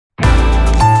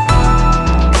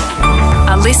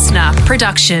listener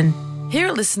production. Here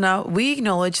at Listener, we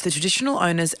acknowledge the traditional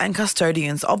owners and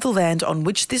custodians of the land on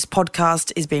which this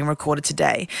podcast is being recorded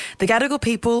today, the Gadigal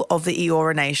people of the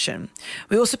Eora Nation.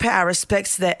 We also pay our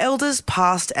respects to their elders,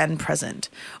 past and present.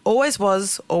 Always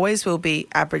was, always will be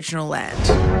Aboriginal land.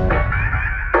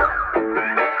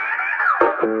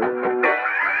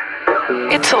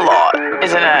 It's a lot,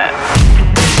 isn't it?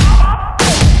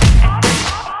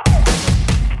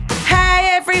 Hey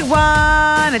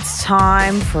everyone, it's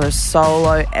time for a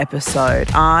solo episode.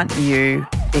 Aren't you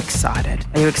excited?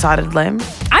 Are you excited, Lem?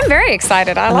 I'm very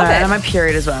excited. I love it. And I'm a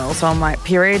period as well. So I'm like,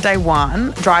 period day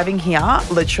one, driving here,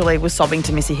 literally was sobbing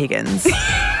to Missy Higgins.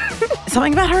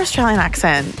 Something about her Australian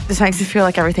accent just makes me feel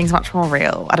like everything's much more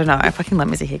real. I don't know. I fucking love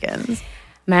Missy Higgins.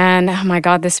 Man, oh my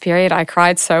God, this period I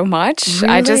cried so much.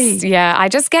 Really? I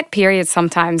just get periods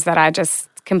sometimes that I just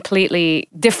completely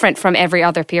different from every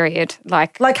other period.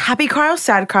 Like happy cry or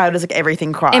sad cry, or does like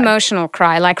everything cry? Emotional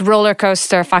cry, like roller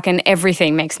coaster, fucking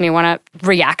everything makes me want to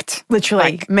react.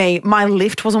 Literally, my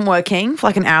lift wasn't working for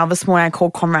like an hour this morning. I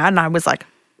called Conrad and I was like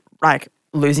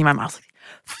losing my mind. I was like,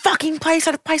 fucking place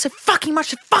out of place so fucking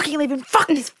much to fucking leave and fuck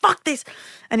this.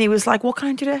 And he was like, what can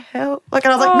I do to help? Like,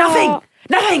 and I was like, nothing.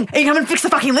 Are you coming to fix the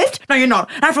fucking lift? No, you're not.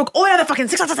 And I have to walk all the way down the fucking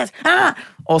 6 flights of stairs.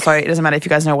 Also, it doesn't matter if you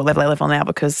guys know what level I live on now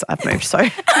because I've moved, so.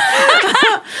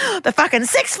 The fucking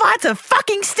 6 flights of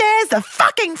fucking stairs, the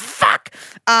fucking fuck.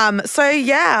 So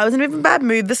yeah, I was in a bit of a bad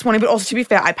mood this morning, but also to be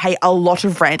fair, I pay a lot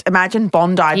of rent. Imagine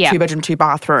Bondi, 2-bedroom,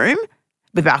 2-bathroom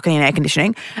with balcony and air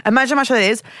conditioning. Imagine how much that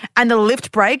is. And the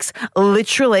lift breaks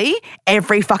literally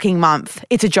every fucking month.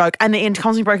 It's a joke. And the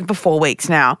intercom's been broken for 4 weeks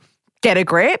now. Get a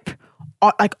grip.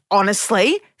 Like,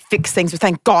 honestly, fix things. But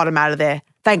thank God I'm out of there.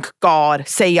 Thank God.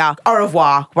 See ya. Au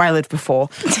revoir, where I lived before.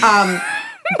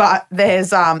 But there's,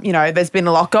 there's been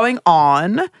a lot going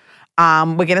on.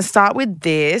 We're going to start with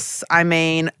this. I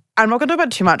mean, I'm not going to talk about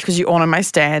it too much because you all know my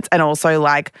stance. And also,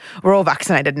 like, we're all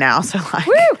vaccinated now. So, like,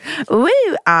 woo.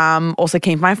 Also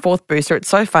keen for my 4th booster. It's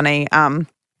so funny in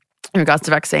regards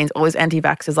to vaccines. All these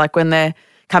anti-vaxxers, like, when they're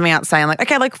coming out saying, like,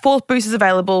 okay, like, 4th booster's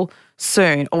available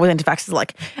soon, or with anti-vaxxers,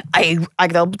 like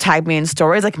they'll tag me in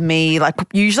stories, like me, like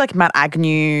usually like Matt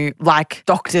Agnew, like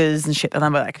doctors and shit, and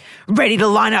I'm like, ready to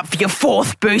line up for your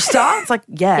 4th booster. It's like,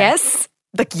 yeah. Yes?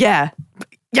 Like, yeah,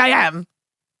 I am.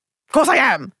 Of course I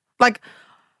am. Like,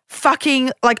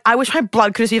 fucking, like, I wish my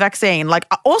blood could see vaccine. Like,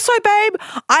 also, babe,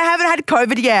 I haven't had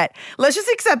COVID yet. Let's just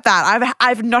accept that.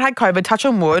 I've not had COVID, touch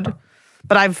on wood.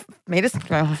 But I've made it.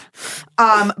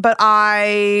 But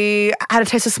I had a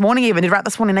test this morning even. Did right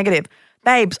this morning negative.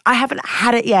 Babes, I haven't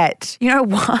had it yet. You know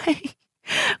why?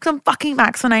 Because I'm fucking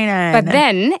vaccinated. But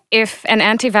then if an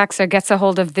anti-vaxxer gets a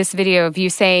hold of this video of you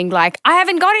saying like, I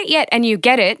haven't got it yet, and you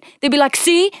get it, they'll be like,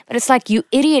 see? But it's like, you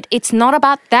idiot. It's not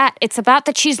about that. It's about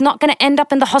that she's not going to end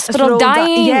up in the hospital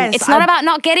dying. Yes, it's not about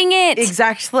not getting it.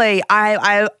 Exactly.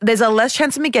 There's a less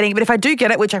chance of me getting it. But if I do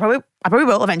get it, which I probably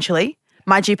will eventually,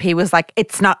 my GP was like,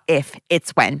 it's not if, it's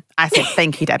when. I said,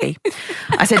 thank you, Debbie.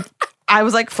 I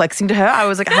was like flexing to her. I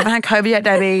was like, I haven't had COVID yet,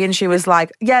 Debbie. And she was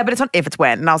like, yeah, but it's not if, it's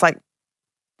when. And I was like,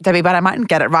 Debbie, but I mightn't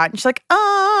get it right. And she's like,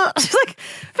 she's like,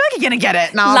 I feel like you're going to get it.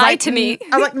 And I was Lie to me.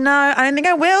 I was like, no, I don't think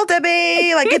I will,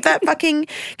 Debbie. Like, get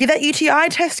that UTI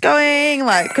test going.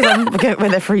 Like, because we're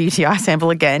there for a UTI sample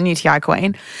again, UTI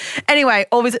queen. Anyway,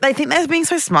 always, they think they're being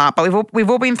so smart, but we've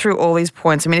all been through all these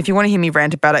points. I mean, if you want to hear me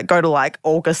rant about it, go to like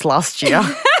August last year.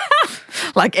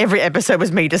 Like every episode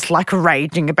was me just like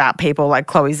raging about people like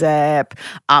Chloe Zepp,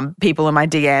 people in my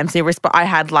DMs. But I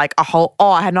had like a whole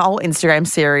Instagram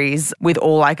series with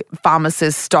all like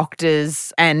pharmacists,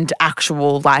 doctors, and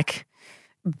actual like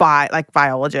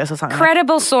biologists or something.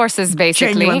 Credible sources,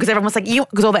 basically. Genuine, because everyone was like,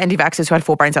 because all the anti-vaxxers who had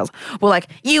 4 brain cells were like,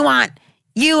 you are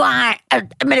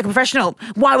a medical professional.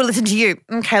 Why would I listen to you?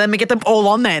 Okay, let me get them all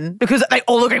on then, because they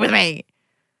all agree with me.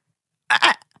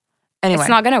 Anyway. It's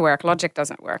not going to work. Logic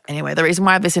doesn't work. Anyway, the reason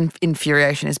why this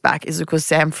infuriation is back is because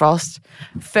Sam Frost,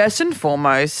 first and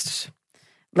foremost,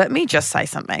 let me just say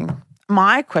something.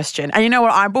 My question, and you know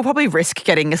what, I will probably risk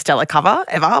getting a Stella cover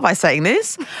ever by saying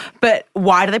this, but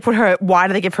why do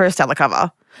they give her a Stella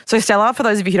cover? So Stella, for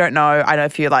those of you who don't know, I know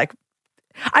if you like,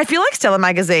 I feel like Stella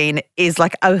magazine is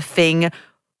like a thing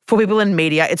for people in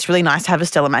media. It's really nice to have a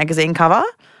Stella magazine cover.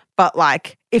 But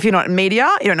like, if you're not in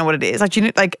media, you don't know what it is.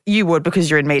 Like, you would because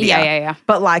you're in media. Yeah.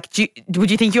 But like,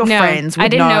 would you think your friends would know? I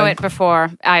didn't know it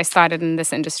before I started in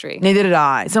this industry. Neither did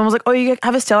I. Someone was like, oh, you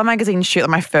have a Stella magazine shoot. Like,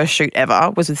 my first shoot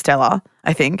ever was with Stella,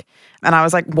 I think. And I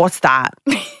was like, what's that?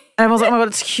 And I was like, oh my God,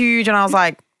 it's huge. And I was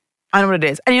like, I know what it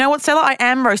is. And you know what, Stella? I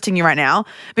am roasting you right now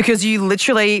because you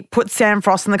literally put Sam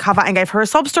Frost on the cover and gave her a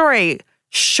sob story.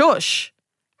 Shush.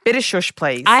 Bit of shush,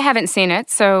 please. I haven't seen it,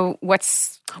 so what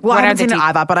I haven't are the seen it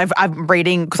either, but I'm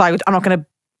reading because I'm not going to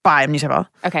buy a newspaper.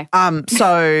 Okay.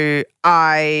 So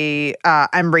I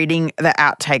am reading the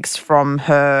outtakes from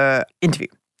her interview.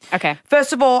 Okay.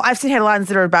 First of all, I've seen headlines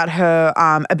that are about her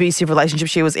abusive relationship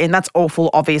she was in. That's awful,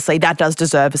 obviously. That does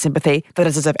deserve sympathy. That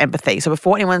does deserve empathy. So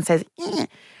before anyone says,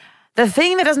 the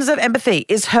thing that doesn't deserve empathy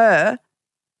is her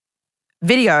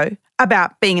video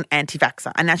about being an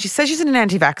anti-vaxxer. And now she says she's an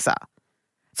anti-vaxxer.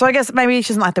 So I guess maybe she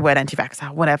doesn't like the word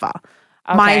anti-vaxxer, whatever.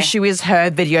 Okay. My issue is her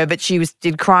video that she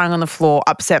did crying on the floor,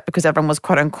 upset because everyone was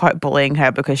quote unquote bullying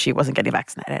her because she wasn't getting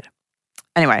vaccinated.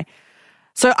 Anyway,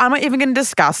 so I'm not even going to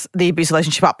discuss the abuse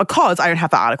relationship up because I don't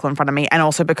have the article in front of me and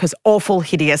also because awful,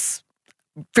 hideous,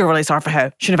 feel really sorry for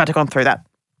her. Shouldn't have had to go through that.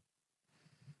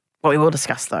 What we will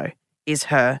discuss though is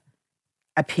her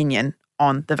opinion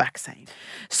on the vaccine.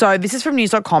 So this is from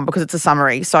news.com because it's a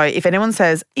summary. So if anyone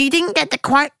says, you didn't get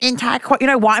the entire quote, you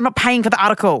know why? I'm not paying for the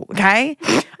article, okay?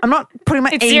 I'm not putting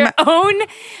my It's your own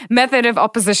method of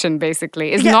opposition,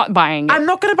 basically, is not buying it. I'm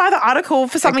not going to buy the article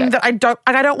for something that I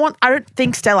don't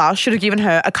think Stella should have given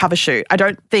her a cover shoot. I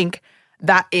don't think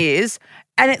that is.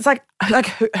 And it's like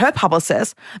her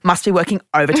publicist must be working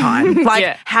overtime.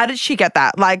 How did she get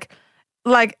that?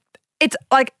 It's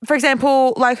like, for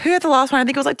example, like who had the last one? I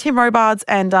think it was like Tim Robards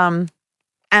and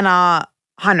Anna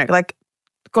Heinrich. Like,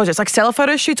 gorgeous. Like Stella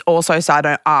photo shoots also,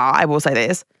 I will say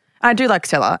this. I do like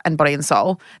Stella and Body and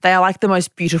Soul. They are like the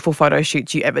most beautiful photo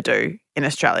shoots you ever do in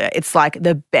Australia. It's like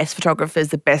the best photographers,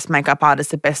 the best makeup artists,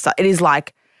 the best stuff. It is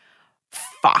like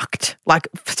fucked. Like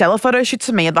Stella photo shoots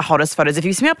to me are the hottest photos. If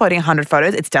you see me uploading 100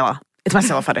 photos, it's Stella. It's my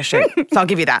Stella photo shoot. So I'll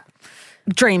give you that.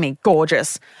 Dreamy,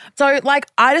 gorgeous. So like,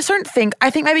 I think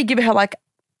maybe give her like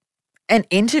an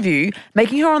interview,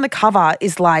 making her on the cover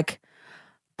is like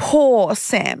poor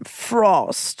Sam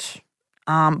Frost.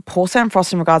 Poor Sam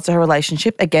Frost in regards to her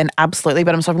relationship. Again, absolutely,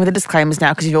 but I'm stopping with the disclaimers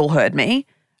now because you've all heard me.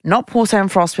 Not poor Sam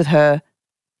Frost with her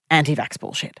anti-vax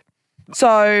bullshit.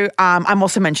 So I'm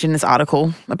also mentioning this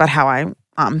article about how I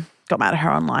got mad at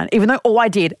her online, even though all I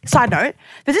did, side note,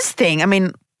 there's this thing, I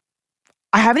mean,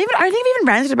 I don't think I've even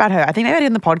ranted about her. I think maybe I did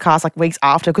in the podcast like weeks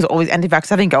after because all these anti-vaxxers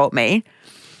having go at me.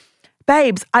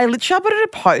 Babes, I literally uploaded a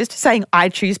post saying I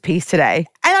choose peace today.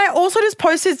 And I also just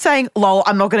posted saying, lol,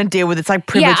 I'm not going to deal with it's like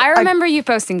privilege. Yeah, I remember you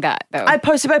posting that though. I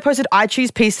posted I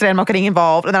choose peace today, I'm not getting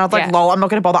involved. And then I was like, lol, I'm not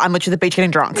going to bother. I'm literally at the beach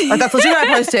getting drunk. Like that's literally what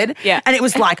I posted. Yeah. And it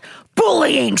was like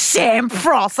bullying Sam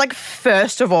Frost. Like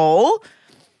first of all,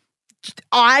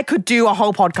 I could do a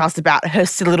whole podcast about her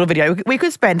silly little video. We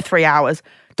could spend 3 hours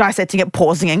dissecting it,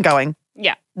 pausing and going,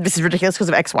 yeah, this is ridiculous because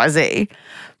of XYZ.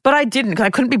 But I didn't because I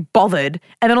couldn't be bothered.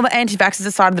 And then all the anti-vaxxers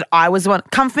decided that I was the one.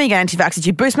 Come for me, anti-vaxxers.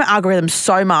 You boost my algorithm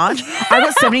so much. I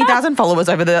got 70,000 followers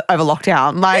over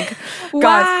lockdown. Like,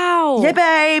 guys. Wow. Yeah,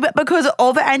 babe. Because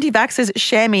all the anti-vaxxers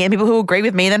share me and people who agree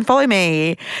with me then follow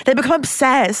me. They become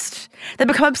obsessed. And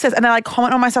they like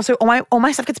comment on my stuff. So all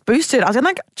my stuff gets boosted. I was getting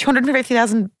like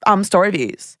 250,000 story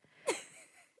views.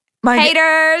 Like,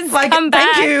 haters, like, come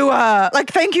back. Thank you.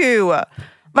 Thank you.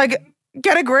 Like,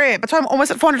 get a grip. That's why I'm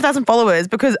almost at 400,000 followers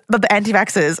because of the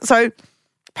anti-vaxxers. So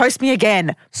post me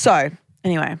again. So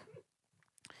anyway,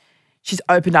 she's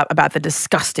opened up about the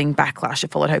disgusting backlash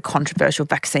that followed her controversial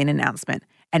vaccine announcement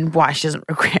and why she doesn't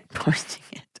regret posting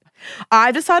it.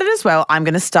 I've decided as well I'm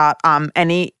going to start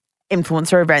any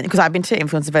influencer event because I've been to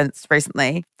influencer events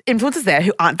recently. Influencers there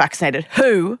who aren't vaccinated,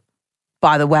 who,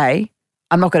 by the way,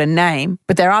 I'm not going to name,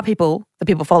 but there are people that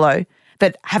people follow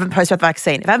that haven't posted about the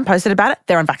vaccine. If they haven't posted about it,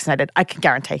 they're unvaccinated. I can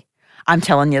guarantee. I'm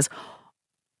telling you.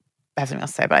 I have something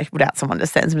else to say, but I would out someone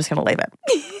just sentence. I'm just going to leave it.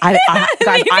 Guys,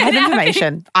 I have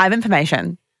information. I have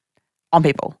information on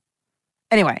people.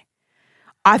 Anyway,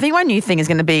 I think my new thing is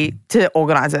going to be to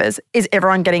organisers is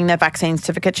everyone getting their vaccine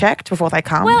certificate checked before they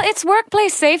come. Well, it's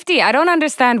workplace safety. I don't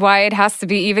understand why it has to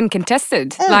be even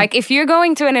contested. Like if you're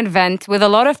going to an event with a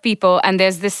lot of people and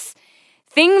there's this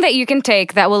thing that you can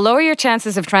take that will lower your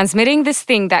chances of transmitting this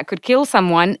thing that could kill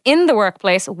someone in the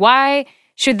workplace, why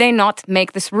should they not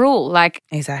make this rule? Like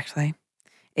Exactly.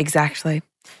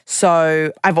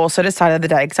 So I've also decided the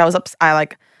day because I was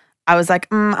like,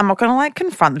 I'm not going to like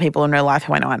confront the people in real life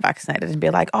who I know aren't vaccinated and be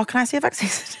like, oh, can I see a vaccine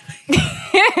certificate?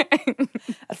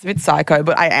 That's a bit psycho,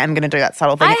 but I am going to do that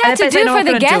subtle thing. I have to do for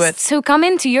the guests guests who come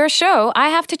into your show, I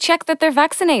have to check that they're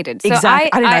vaccinated. So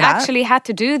Exactly. I didn't know that. actually had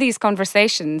to do these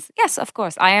conversations. Yes, of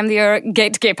course. I am your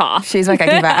gatekeeper. She's my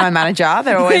gatekeeper. I'm a manager.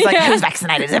 They're always like, who's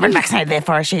vaccinated? Is everyone vaccinated there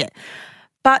for a shit?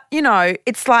 But, you know,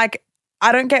 it's like,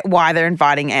 I don't get why they're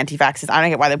inviting anti-vaxxers. I don't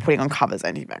get why they're putting on covers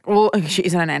anti-vax. Well, she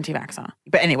isn't an anti-vaxxer.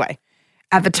 But anyway,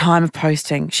 at the time of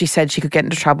posting, she said she could get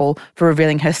into trouble for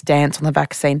revealing her stance on the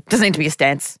vaccine. Doesn't need to be a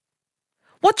stance.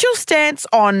 What's your stance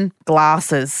on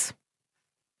glasses?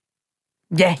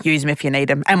 Yeah, use them if you need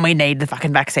them. And we need the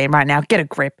fucking vaccine right now. Get a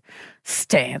grip.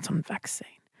 Stance on vaccine.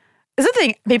 Is the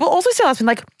thing. People also still ask me,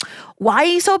 like, why are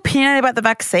you so opinionated about the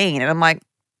vaccine? And I'm like,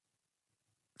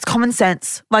 it's common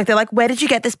sense. Like, they're like, where did you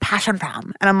get this passion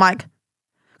from? And I'm like,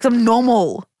 because I'm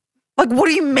normal. Like, what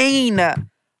do you mean?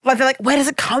 Like, they're like, where does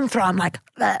it come from? Like,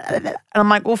 blah, blah, blah. And I'm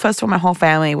like, well, first of all, my whole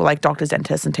family were like doctors,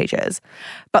 dentists, and teachers.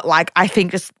 But like, I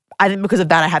think because of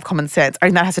that, I have common sense. I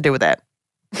think that has to do with it.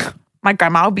 My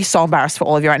grandma would be so embarrassed for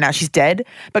all of you right now. She's dead.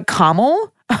 But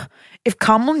Carmel, if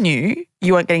Carmel knew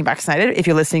you weren't getting vaccinated, if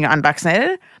you're listening, you're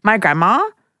unvaccinated, my grandma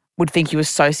would think you were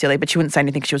so silly, but she wouldn't say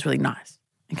anything because she was really nice.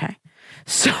 Okay?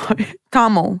 So,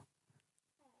 Carmel,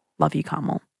 love you,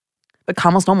 Carmel. But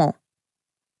Carmel's normal.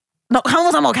 No,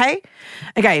 Carmel's normal, okay?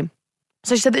 Okay.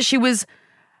 So she said that she was,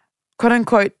 quote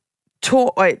unquote,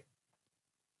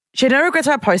 she had no regrets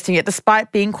about posting it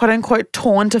despite being, quote unquote,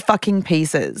 torn to fucking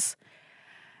pieces.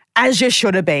 As you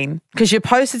should have been. Because you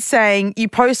posted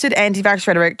anti-vax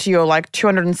rhetoric to your like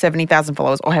 270,000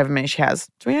 followers or however many she has.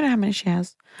 Do we know how many she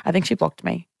has? I think she blocked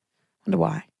me. Wonder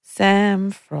why.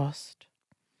 Sam Frost.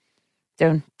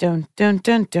 Dun. Didn't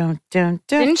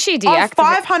she deactivate?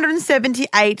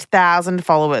 578,000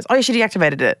 followers. Oh, yeah, she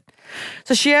deactivated it.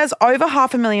 So she has over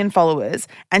 500,000 followers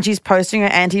and she's posting her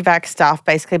anti-vax stuff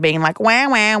basically being like, wah,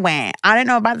 wah, wah. I don't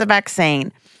know about the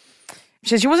vaccine. She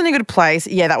said she wasn't in a good place.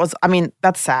 Yeah,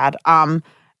 that's sad. And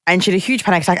she had a huge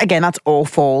panic attack. Again, that's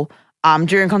awful.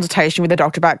 During consultation with the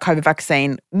doctor about COVID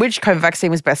vaccine, which COVID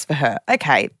vaccine was best for her.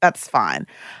 Okay, that's fine.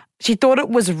 She thought it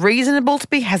was reasonable to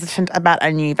be hesitant about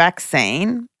a new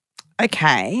vaccine.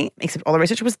 Okay, except all the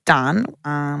research was done.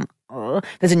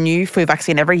 There's a new flu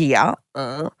vaccine every year.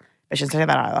 I shouldn't say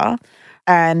that either.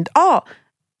 And,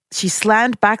 she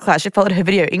slammed backlash that followed her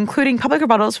video, including public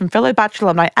rebuttals from fellow Bachelor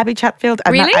alumni Abby Chatfield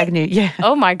and Matt Agnew. Yeah.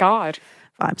 Oh, my God.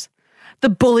 Vibes. The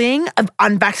bullying of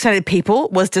unvaccinated people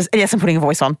was just, yes, I'm putting a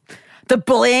voice on. The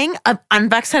bullying of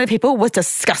unvaccinated people was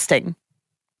disgusting.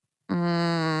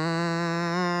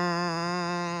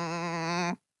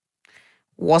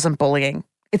 Wasn't bullying.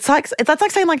 That's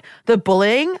like saying like the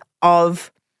bullying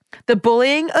of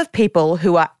people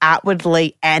who are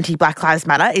outwardly anti-Black Lives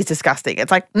Matter is disgusting.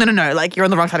 It's like, no, like you're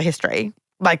on the wrong side of history.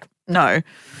 Like, no.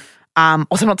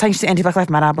 Also, I'm not saying she's anti-Black Lives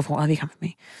Matter before you come for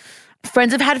me.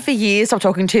 Friends I've had for years stop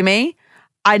talking to me.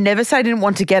 I never said I didn't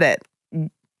want to get it.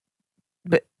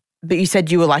 But you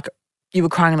said you were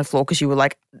crying on the floor because you were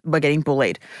like, we're getting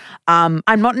bullied. I'm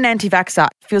not an anti-vaxxer.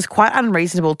 It feels quite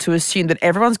unreasonable to assume that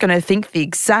everyone's going to think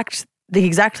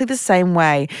exactly the same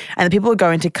way and that people are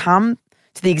going to come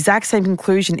to the exact same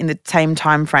conclusion in the same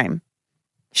time frame.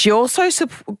 She also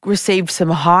received some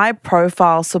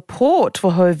high-profile support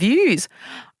for her views.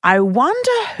 I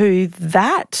wonder who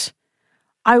that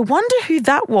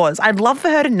was. I'd love for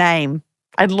her to name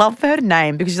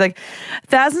because she's like,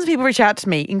 thousands of people reach out to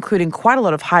me, including quite a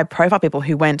lot of high-profile people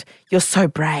who went, you're so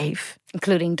brave.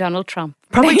 Including Donald Trump.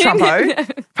 Probably Trumpo.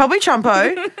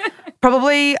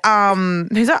 Probably,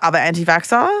 who's our other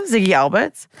anti-vaxxer? Ziggy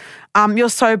Alberts. You're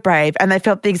so brave. And they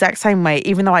felt the exact same way,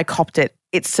 even though I copped it.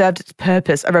 It served its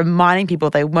purpose of reminding people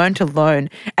they weren't alone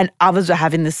and others were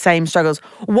having the same struggles.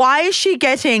 Why is she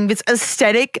getting this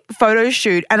aesthetic photo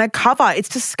shoot and a cover? It's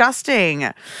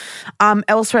disgusting.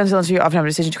 Elsewhere in the interview, I've made a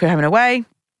decision to quit home and away.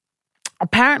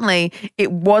 Apparently,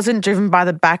 it wasn't driven by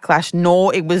the backlash,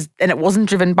 and it wasn't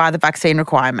driven by the vaccine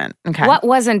requirement. Okay. What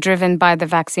wasn't driven by the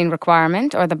vaccine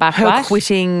requirement or the backlash? Her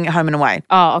quitting home and away.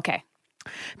 Oh, okay.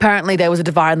 Apparently, there was a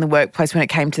divide in the workplace when it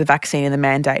came to the vaccine and the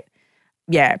mandate.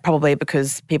 Yeah, probably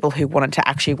because people who wanted to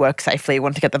actually work safely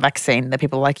wanted to get the vaccine. The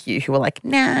people like you who were like,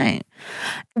 no.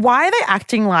 Why are they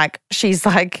acting like she's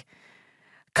like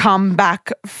come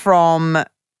back from,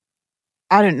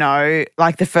 I don't know,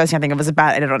 like the first thing I think of was a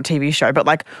bad edit on a TV show, but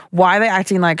like why are they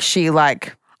acting like she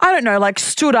like, I don't know, like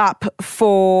stood up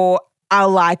for a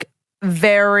like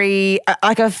very,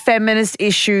 like a feminist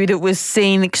issue that was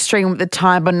seen extreme at the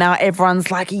time, but now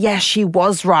everyone's like, yes, she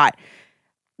was right.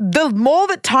 The more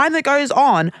that time that goes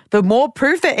on, the more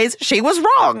proof there is she was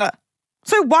wrong.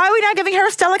 So why are we now giving her a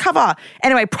stellar cover?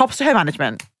 Anyway, props to her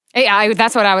management. Yeah,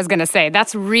 that's what I was going to say.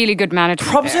 That's really good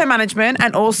management. Props to her management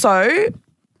and also...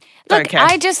 Look,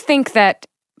 I just think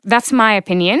that's my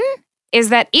opinion, is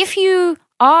that if you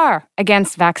are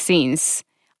against vaccines,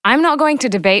 I'm not going to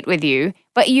debate with you,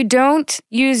 but you don't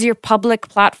use your public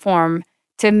platform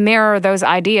to mirror those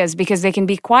ideas because they can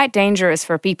be quite dangerous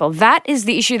for people. That is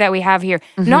the issue that we have here.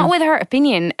 Mm-hmm. Not with her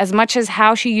opinion as much as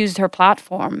how she used her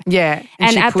platform. Yeah.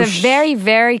 And at the very,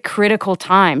 very critical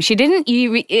time. She didn't,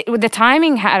 the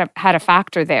timing had a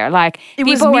factor there. Like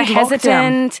people were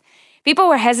hesitant. people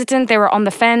were hesitant, they were on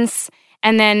the fence.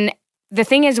 And then the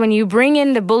thing is, when you bring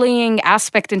in the bullying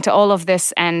aspect into all of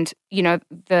this and,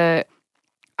 the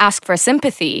ask for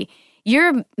sympathy,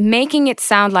 you're making it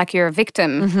sound like you're a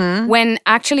victim when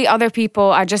actually other people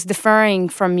are just deferring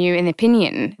from you in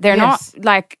opinion. They're not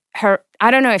like her.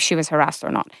 I don't know if she was harassed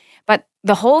or not, but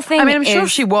the whole thing I'm sure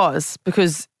she was,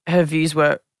 because her views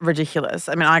were ridiculous.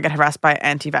 I get harassed by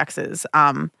anti-vaxxers.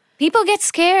 People get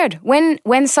scared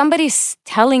when somebody's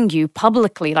telling you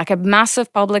publicly, like a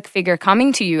massive public figure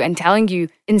coming to you and telling you,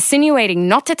 insinuating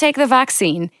not to take the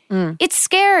vaccine. It's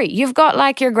scary. You've got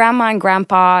like your grandma and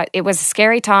grandpa. It was a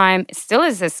scary time. It still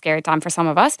is a scary time for some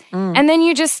of us. And then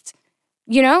you just,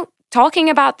 talking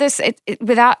about this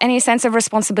without any sense of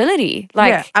responsibility.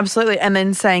 Yeah, absolutely. And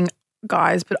then saying,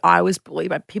 guys, but I was bullied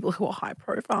by people who are high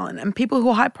profile, and people who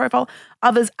are high profile,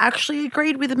 others actually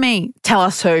agreed with me. Tell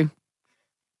us who.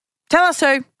 Tell us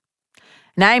who.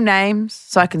 Name names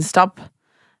so I can stop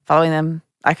following them.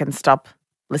 I can stop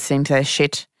listening to their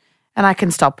shit, and I can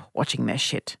stop watching their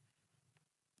shit.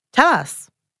 Tell us.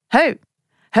 Who?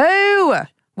 Who?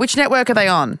 Which network are they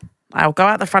on? I'll go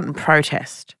out the front and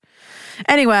protest.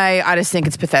 Anyway, I just think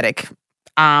it's pathetic.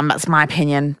 That's my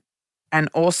opinion. And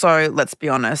also, let's be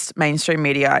honest, mainstream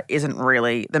media isn't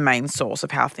really the main source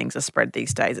of how things are spread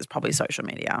these days. It's probably social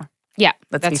media. Yeah,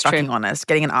 let's be fucking honest.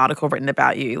 Getting an article written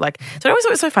about you. So it always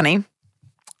was so funny.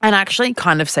 And actually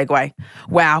kind of segue.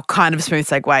 Wow, kind of smooth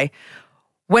segue.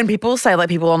 When people say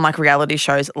people on reality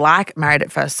shows like Married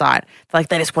at First Sight, they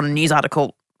just want a news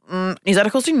article. News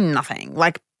articles do nothing.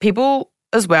 People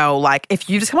as well, if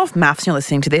you just come off maths and you're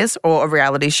listening to this or a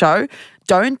reality show,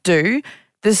 don't do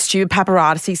the stupid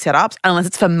paparazzi setups unless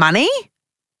it's for money.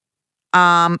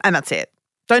 And that's it.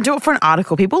 Don't do it for an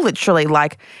article. People literally do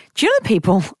you know the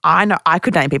people, I know I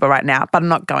could name people right now, but I'm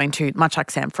not going to, much like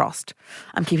Sam Frost.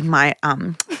 I'm keeping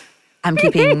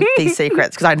these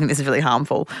secrets because I think this is really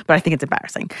harmful, but I think it's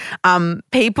embarrassing.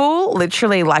 People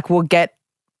literally will get,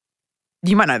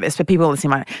 you might know this, but people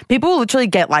listening might know, people will literally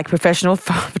get professional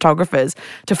photographers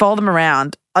to follow them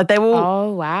around. They will,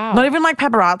 oh wow. Not even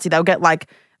paparazzi, they'll get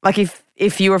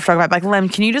if you were a photographer, Lem,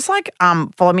 can you just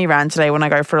follow me around today when I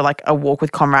go for a walk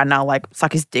with Conrad, and I'll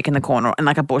suck his dick in the corner in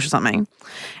a bush or something,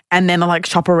 and then I'll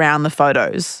shop around the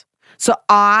photos. So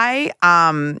I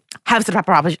have set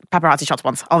paparazzi shots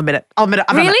once. I'll admit it.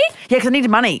 Really? Yeah, because I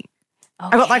needed money.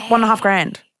 Okay. I got $1.5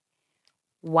 grand.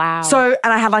 Wow. So,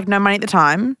 and I had no money at the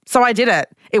time, so I did it.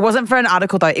 It wasn't for an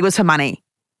article though. It was for money.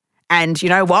 And you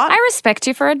know what? I respect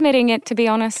you for admitting it, to be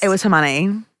honest. It was for money.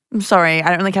 I'm sorry, I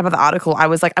don't really care about the article. I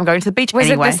was I'm going to the beach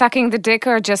anyway. Was it the sucking the dick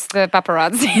or just the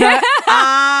paparazzi? No,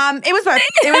 it was both.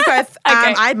 It was both.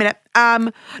 Okay. I admit it.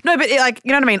 No, but you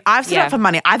know what I mean? I've set it up for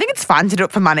money. I think it's fun to do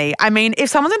it for money. If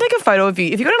someone's going to take a photo of you,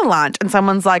 if you go to lunch and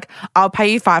someone's I'll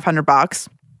pay you $500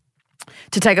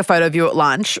 to take a photo of you at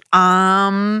lunch,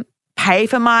 pay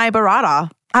for my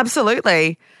burrata.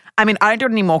 Absolutely. I don't do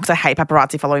it anymore because I hate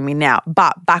paparazzi following me now.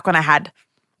 But back when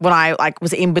I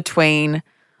was in between,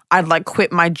 I'd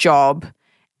quit my job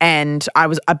and I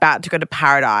was about to go to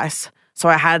Paradise. So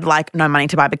I had no money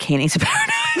to buy bikinis for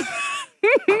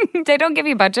Paradise. They don't give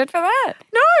you budget for that?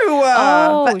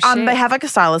 No. But, shit. they have a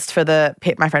stylist for the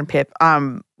Pip, my friend Pip,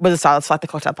 was a stylist for the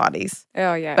cocktail parties.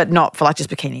 Oh, yeah. But not for just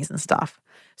bikinis and stuff.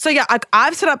 So yeah,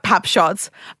 I've set up pap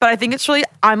shots, but I think it's really,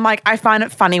 I find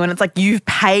it funny when it's you've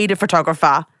paid a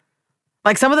photographer.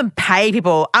 Some of them pay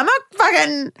people. I'm not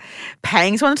fucking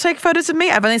paying someone to take photos of me.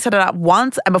 I've only set it up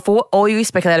once, and before all you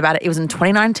speculate about it, it was in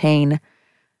 2019,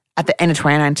 at the end of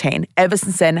 2019. Ever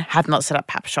since then, have not set up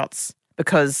pap shots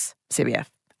because CBF.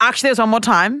 Actually, there was one more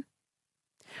time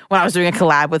when I was doing a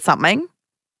collab with something,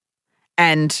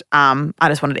 and I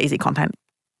just wanted easy content.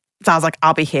 So I was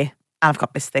I'll be here. I've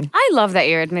got this thing. I love that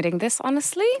you're admitting this,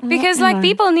 honestly, because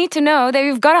people need to know that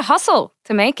you've got to hustle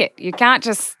to make it. You can't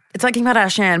just... It's Kim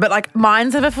Kardashian, but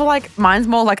mine's never for mine's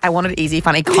more I wanted easy,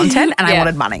 funny content and I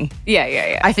wanted money.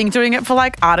 Yeah. I think doing it for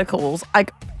articles,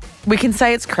 we can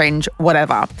say it's cringe,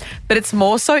 whatever, but it's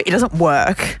more so it doesn't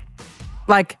work.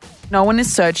 No one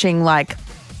is searching and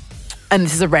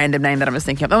this is a random name that I'm just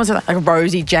thinking of. No one's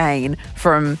Rosie Jane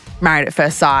from Married at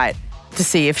First Sight to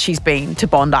see if she's been to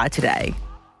Bondi today.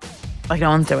 No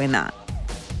one's doing that.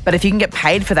 But if you can get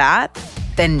paid for that,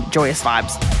 then joyous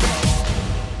vibes.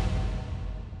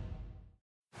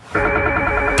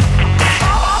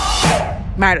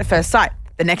 Married at First Sight,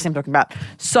 the next thing I'm talking about.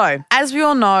 So, as we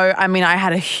all know, I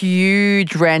had a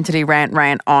huge rant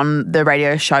on the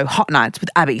radio show Hot Nights with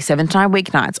Abby, 7 to 9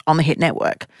 weeknights on the Hit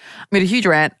Network. I made a huge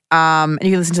rant, and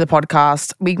you can listen to the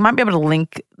podcast. We might be able to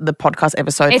link the podcast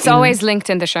episode. It's always linked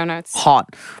in the show notes.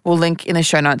 Hot. We'll link in the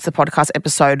show notes the podcast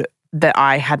episode that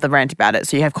I had the rant about it.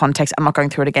 So you have context. I'm not going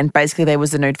through it again. Basically, there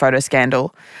was the nude photo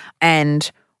scandal. And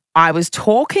I was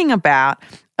talking about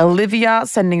Olivia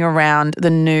sending around the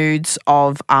nudes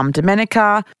of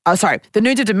Domenica. The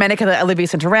nudes of Domenica that Olivia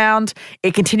sent around.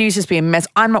 It continues to just be a mess.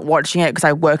 I'm not watching it because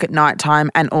I work at nighttime,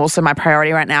 and also my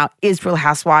priority right now is Real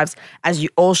Housewives. As you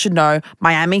all should know,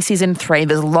 Miami season 3,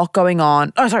 there's a lot going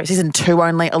on. Season 2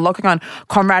 only, a lot going on.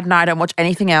 Conrad and I don't watch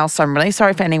anything else, so I'm really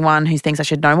sorry for anyone who thinks I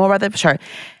should know more about the show.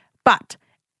 But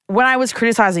when I was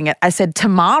criticizing it, I said,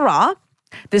 Tamara,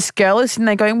 this girl is sitting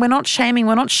there going, we're not shaming.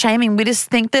 We just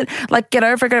think that, like, get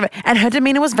over it. And her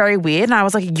demeanor was very weird. And I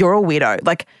was like, you're a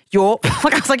weirdo.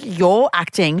 You're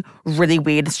acting really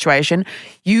weird in the situation.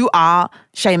 You are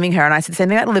shaming her. And I said the same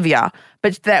thing about Olivia.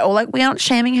 But they're all like, we're not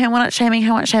shaming her.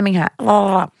 Blah, blah,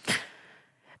 blah.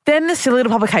 Then the silly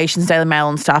little publications, Daily Mail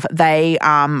and stuff, they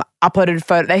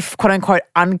uploaded they quote unquote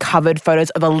uncovered photos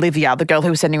of Olivia, the girl who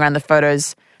was sending around the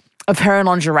photos of her in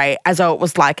lingerie, as though it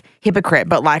was like hypocrite,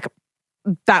 but like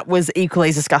that was equally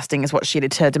as disgusting as what she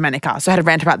did to Domenica. So I had a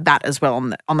rant about that as well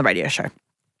on the radio show.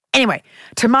 Anyway,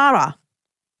 Tamara,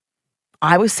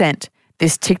 I was sent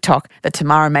this TikTok that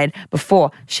Tamara made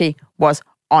before she was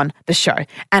on the show.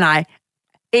 And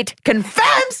it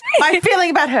confirms my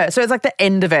feeling about her. So it's like the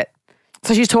end of it.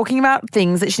 So she's talking about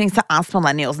things that she needs to ask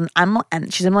millennials.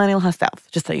 And she's a millennial herself,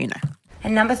 just so you know.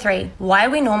 And number 3, why are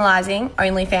we normalising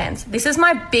OnlyFans? This is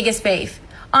my biggest beef.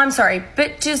 I'm sorry,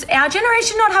 but does our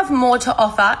generation not have more to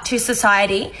offer to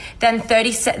society than a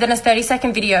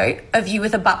 30-second video of you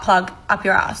with a butt plug up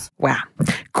your ass? Wow.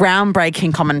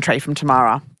 Groundbreaking commentary from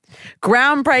Tamara.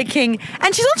 Groundbreaking.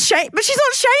 And she's not shaming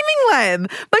them.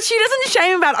 But she doesn't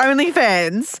shame about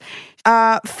OnlyFans.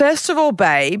 First of all,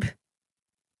 babe,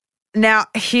 now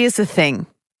here's the thing.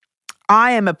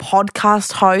 I am a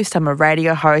podcast host. I'm a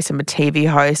radio host. I'm a TV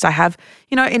host. I have,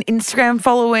 an Instagram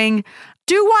following.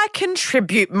 Do I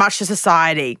contribute much to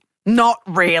society? Not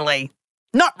really.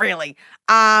 Your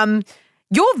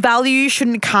value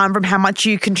shouldn't come from how much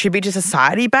you contribute to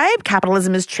society, babe.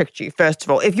 Capitalism has tricked you, first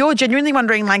of all. If you're genuinely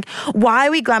wondering, like, why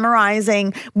are we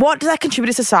glamorizing? What does that contribute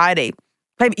to society?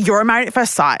 Babe, you're Married at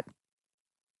First Sight.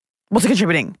 What's it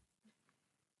contributing?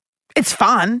 It's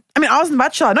fun. I mean, I was in The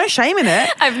Bachelor. No shame in it.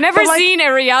 I've never seen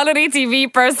a reality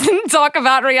TV person talk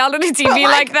about reality TV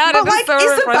like that. But like,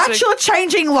 is The Bachelor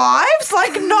changing lives?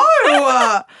 Like,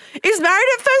 no. Is Married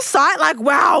at First Sight like,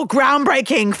 wow,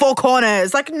 groundbreaking, 4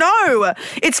 corners? Like, no.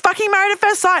 It's fucking Married at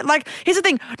First Sight. Like, here's the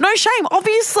thing. No shame.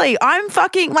 Obviously,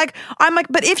 but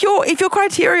if your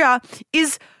criteria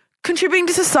is contributing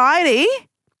to society,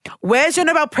 where's your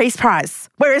Nobel Peace Prize?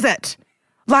 Where is it?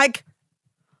 Like,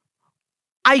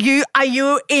 Are you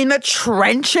in the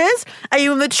trenches? Are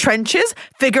you in the trenches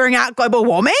figuring out global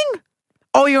warming?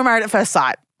 Or you're Married at First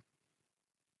Sight?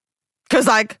 Because,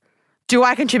 like, do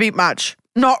I contribute much?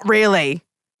 Not really.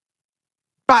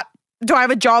 But do I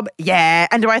have a job? Yeah.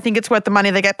 And do I think it's worth the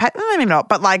money they get paid? Maybe not.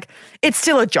 But, like, it's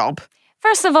still a job.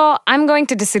 First of all, I'm going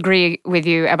to disagree with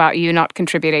you about you not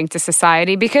contributing to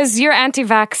society because your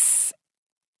anti-vax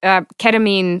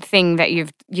ketamine thing that you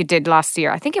did last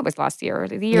year. I think it was last year or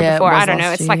the year before. I don't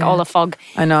know. It's like all a fog.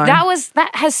 I know.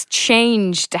 That has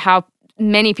changed how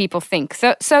many people think.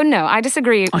 So no, I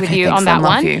disagree with you on that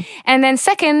one. You. And then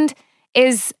second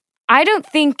is I don't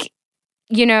think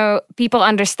people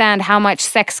understand how much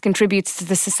sex contributes to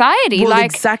the society. Well,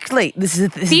 exactly. This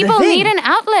is people the thing. need an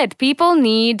outlet. People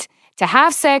need to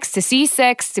have sex, to see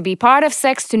sex, to be part of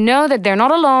sex, to know that they're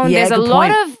not alone. Yeah, There's a lot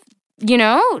of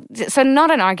so not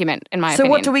an argument in my opinion.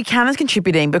 So what do we count as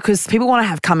contributing? Because people want to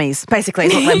have cummies, basically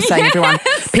is what I'm saying, everyone.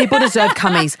 People deserve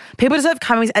cummies. People deserve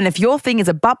cummies. And if your thing is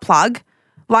a butt plug,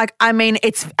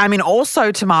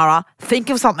 also, Tamara, think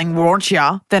of something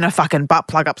raunchier than a fucking butt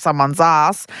plug up someone's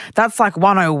ass. That's like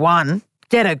 101.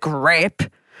 Get a grip.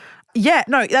 Yeah,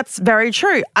 no, that's very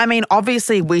true. I mean,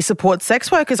 obviously, we support sex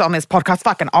workers on this podcast.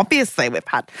 Fucking obviously, we've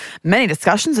had many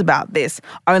discussions about this.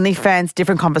 OnlyFans,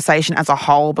 different conversation as a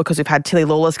whole because we've had Tilly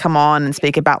Lawless come on and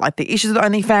speak about like the issues with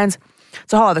OnlyFans.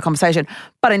 It's a whole other conversation.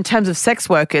 But in terms of sex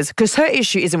workers, because her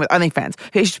issue isn't with OnlyFans,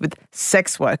 her issue is with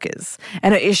sex workers.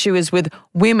 And her issue is with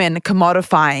women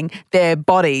commodifying their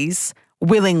bodies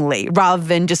willingly rather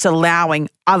than just allowing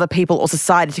other people or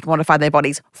society to commodify their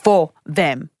bodies for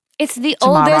them. It's the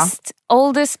Tamara.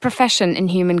 oldest profession in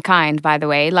humankind, by the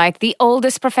way. Like the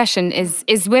oldest profession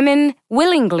is women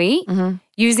willingly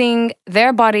using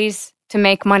their bodies to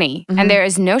make money. And there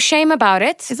is no shame about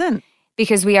it. Isn't?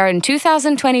 Because we are in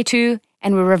 2022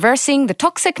 and we're reversing the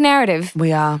toxic narrative.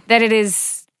 We are. That it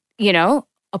is,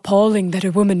 appalling that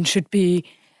a woman should be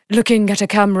looking at a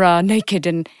camera naked.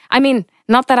 And I mean,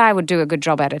 Not that I would do a good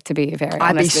job at it, to be very I'd be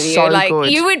honest with you. so Like, good.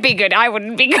 you would be good. I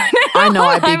wouldn't be good. I know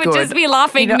I'd be I would good. just be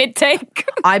laughing mid-take.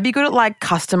 I'd be good at like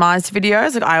customized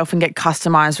videos. Like I often get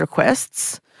customized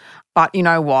requests. But you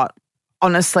know what?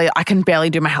 Honestly, I can barely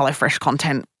do my HelloFresh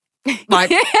content.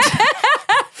 Like,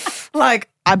 like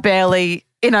I barely,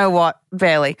 you know what?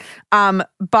 Barely.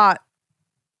 But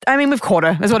I mean, we've caught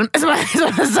her, is what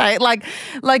I say.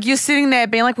 Like you're sitting there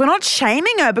being like, we're not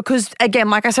shaming her because, again,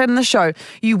 like I said in the show,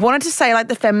 you wanted to say like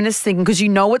the feminist thing because you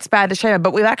know it's bad to shame her,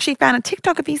 but we've actually found a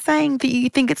TikTok of you saying that you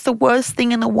think it's the worst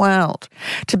thing in the world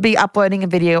to be uploading a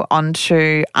video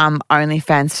onto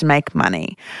OnlyFans to make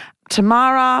money.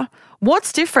 Tamara,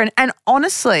 what's different? And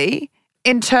honestly,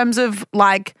 in terms of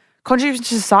like contribution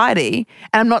to society,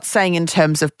 and I'm not saying in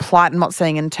terms of plight, I'm not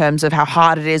saying in terms of how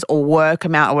hard it is or work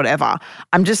amount or whatever.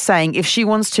 I'm just saying if she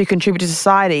wants to contribute to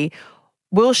society,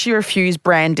 will she refuse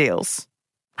brand deals?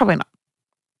 Probably not.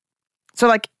 So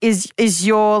like is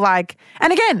your like,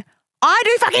 and again, I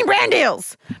do fucking brand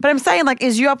deals, but I'm saying like,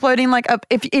 is you uploading like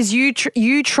is you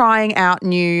trying out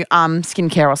new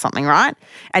skincare or something, right?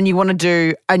 And you want to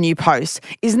do a new post.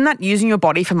 Isn't that using your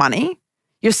body for money?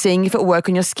 You're seeing if it will work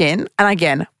on your skin. And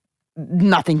again,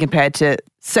 nothing compared to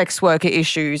sex worker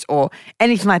issues or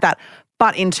anything like that.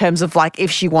 But in terms of like if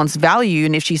she wants value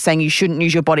and if she's saying you shouldn't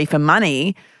use your body for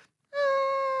money.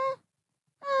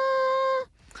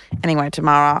 Anyway,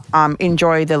 Tamara,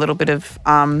 enjoy the little bit of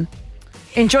fun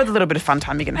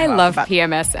time you're going to have. I love about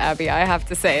PMS, Abby, I have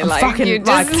to say. I'm Like, fucking, you're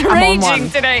like, just I'm on raging one.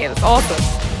 today. It's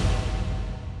awesome.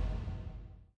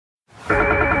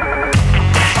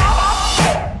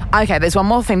 Okay, there's one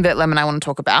more thing that Lem and I want to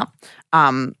talk about.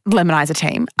 Lem and I as a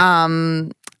team.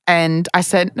 And I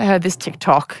sent her this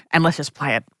TikTok, and let's just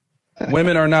play it.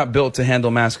 Women are not built to handle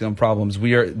masculine problems.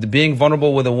 Being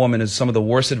vulnerable with a woman is some of the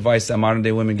worst advice that modern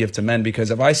day women give to men,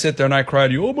 because if I sit there and I cry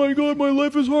to you, oh my God, my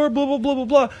life is hard, blah, blah, blah, blah,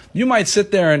 blah, you might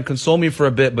sit there and console me for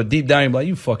a bit, but deep down you're like,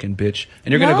 you fucking bitch.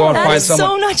 And you're going to go and find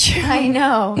someone. so not true. I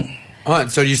know.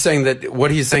 So you're saying that what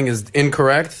he's saying is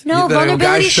incorrect? No, that a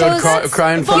guy vulnerability should shows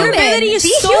cry in front of vulnerability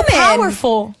is so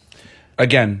powerful.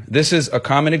 Again, this is a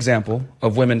common example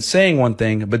of women saying one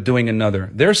thing but doing another.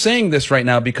 They're saying this right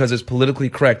now because it's politically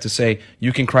correct to say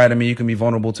you can cry to me, you can be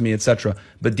vulnerable to me, etc.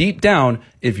 But deep down,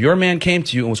 if your man came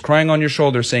to you and was crying on your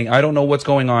shoulder saying, I don't know what's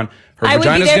going on, her I would be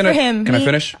vagina's there gonna for him. Can I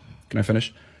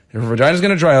finish? Her vagina's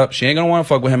gonna dry up, she ain't gonna want to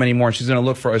fuck with him anymore, and she's gonna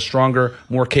look for a stronger,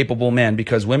 more capable man,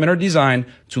 because women are designed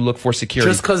to look for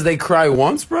security. Just because they cry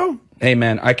once, bro? Hey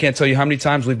man, I can't tell you how many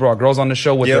times we brought girls on the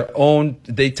show with their own,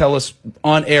 they tell us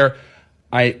on air,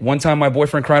 one time my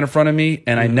boyfriend cried in front of me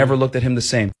and I never looked at him the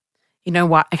same. You know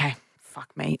what? Okay, fuck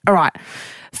me. All right.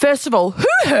 First of all, who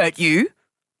hurt you?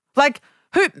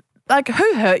 Who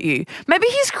hurt you? Maybe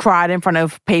he's cried in front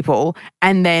of people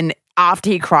and then after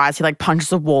he cries, he like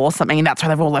punches a wall or something and that's why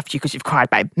they've all left you because you've cried,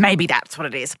 babe. Maybe that's what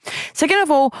it is. Second of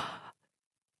all,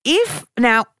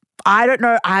 now, I don't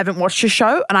know, I haven't watched your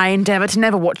show and I endeavor to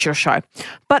never watch your show,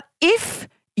 but if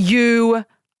you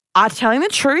are telling the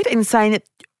truth and saying that,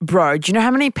 bro, do you know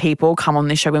how many people come on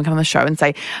this show, women come on the show and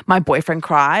say, my boyfriend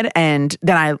cried and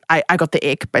then I got the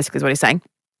ick, basically is what he's saying.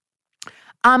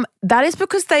 That is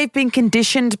because they've been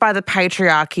conditioned by the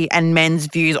patriarchy and men's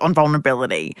views on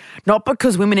vulnerability, not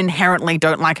because women inherently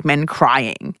don't like men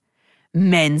crying.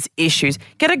 Men's issues.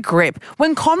 Get a grip.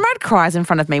 When Conrad cries in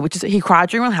front of me, which is, he cried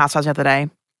during Real Housewives the other day,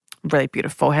 really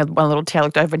beautiful. He had one little tear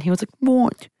looked over and he was like,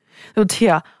 what? Little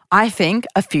tear. I think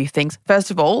a few things.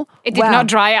 First of all, It did not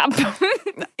dry up.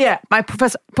 Yeah, my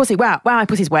pussy. Wow, my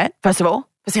pussy's wet. First of all,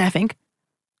 first thing I think,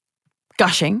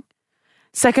 gushing.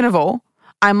 Second of all,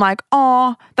 I'm like,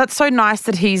 oh, that's so nice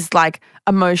that he's like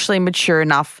emotionally mature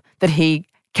enough that he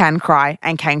can cry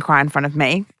and can cry in front of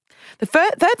me. The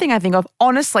third thing I think of,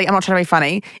 honestly, I'm not trying to be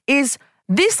funny, is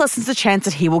this lessens the chance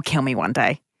that he will kill me one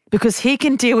day. Because he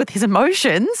can deal with his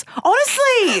emotions,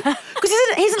 honestly. Because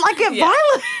he isn't like get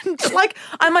violent. Like,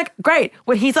 I'm like, great.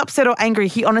 When he's upset or angry,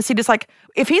 he honestly just like,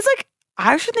 if he's like,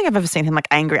 I actually think I've ever seen him like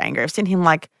angry. I've seen him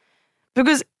like,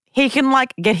 because he can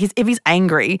like if he's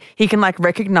angry, he can like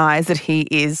recognize that he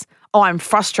is, oh, I'm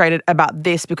frustrated about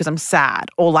this because I'm sad.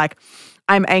 Or like,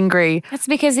 I'm angry. That's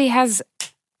because he has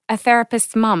a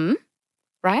therapist's mum,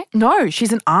 right? No,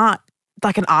 she's an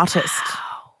artist.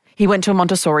 He went to a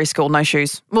Montessori school, no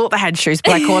shoes. Well, they had shoes,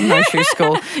 but I call it no shoe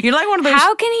school. You know, like one of those.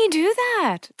 How can he do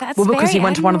that? That's because he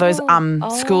went to one of those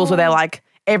schools where they're Oh. like,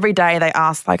 every day they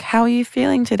ask like, how are you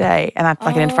feeling today? And that's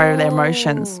like identify their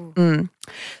emotions.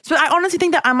 So I honestly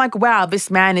think that I'm like, wow,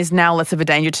 this man is now less of a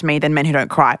danger to me than men who don't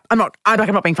cry. I'm not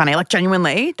being funny. Like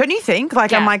genuinely, don't you think?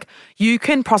 Like I'm like, you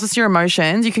can process your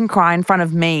emotions. You can cry in front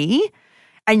of me.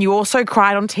 And you also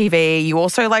cried on TV. You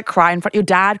also like cry in front. Your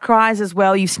dad cries as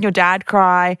well. You've seen your dad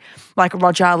cry. Like,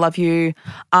 Roger, I love you.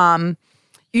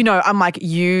 You know, I'm like,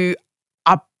 you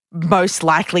are most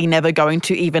likely never going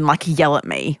to even like yell at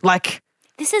me. Like,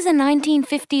 This is a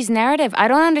 1950s narrative. I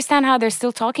don't understand how they're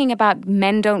still talking about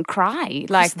men don't cry.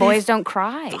 Like, boys don't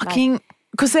cry. fucking,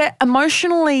 because they're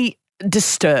emotionally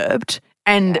disturbed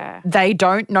and they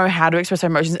don't know how to express their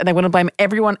emotions and they want to blame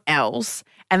everyone else.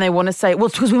 And they want to say, well,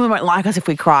 it's because women won't like us if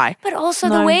we cry. But also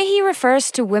the way he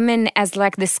refers to women as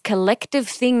like this collective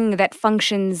thing that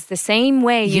functions the same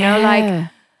way, you know, like,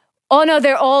 oh no,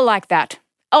 they're all like that.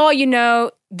 Oh, you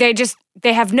know, they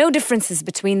have no differences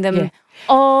between them. Yeah.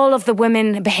 All of the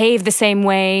women behave the same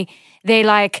way.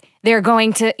 They're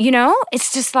going to, you know,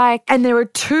 it's just like. And there are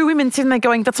two women sitting there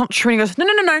going, that's not true. And he goes,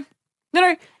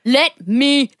 no. Let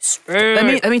me speak. Let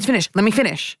me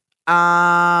finish.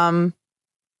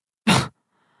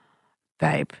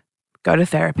 Babe, go to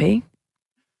therapy.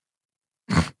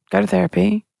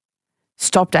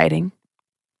 Stop dating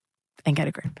and get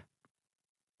a grip.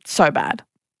 So bad.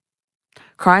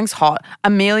 Crying's hot.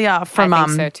 Amelia from I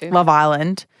think so too. Love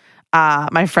Island,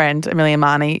 my friend Amelia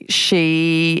Marnie,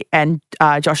 she and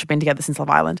Josh have been together since Love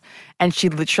Island. And she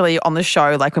literally on the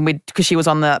show, like because she was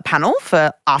on the panel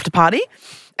for After Party,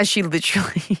 and she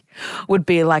literally would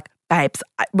be like, babes,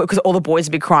 because all the boys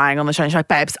would be crying on the show. And she's like,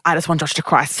 babes, I just want Josh to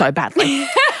cry so badly.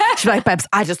 She'd be like, babes,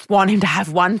 I just want him to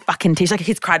have one fucking tear. She's like,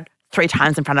 he's cried 3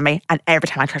 times in front of me and every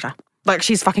time I treasure. Like,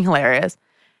 she's fucking hilarious.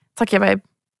 It's like, yeah, babe,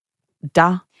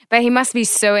 duh. But he must be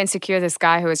so insecure, this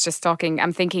guy who was just talking,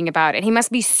 I'm thinking about it. He must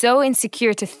be so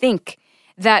insecure to think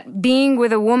that being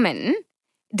with a woman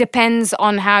depends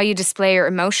on how you display your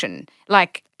emotion.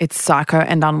 Like, it's psycho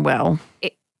and unwell.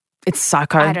 It's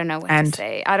psycho. I don't know what to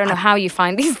say. I don't know how you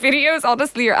find these videos.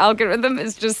 Honestly, your algorithm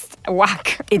is just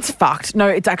whack. It's fucked. No,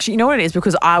 it's actually, you know what it is?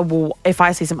 Because I will, if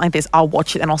I see something like this, I'll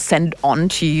watch it and I'll send it on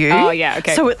to you. Oh, yeah,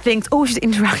 okay. So it thinks, oh, she's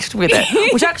interacted with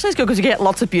it, which actually is good because you get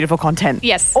lots of beautiful content.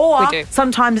 Yes, or we do.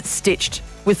 sometimes it's stitched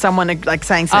with someone like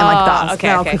saying something like that. Okay,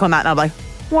 and I'll click on that and I'll be like,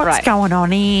 what's going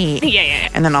on here? Yeah.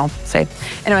 And then I'll see.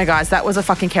 Anyway, guys, that was a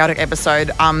fucking chaotic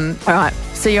episode. All right,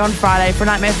 see you on Friday for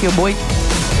Nightmare Fuel, boy.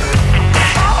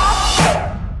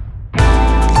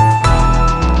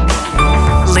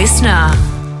 Listener.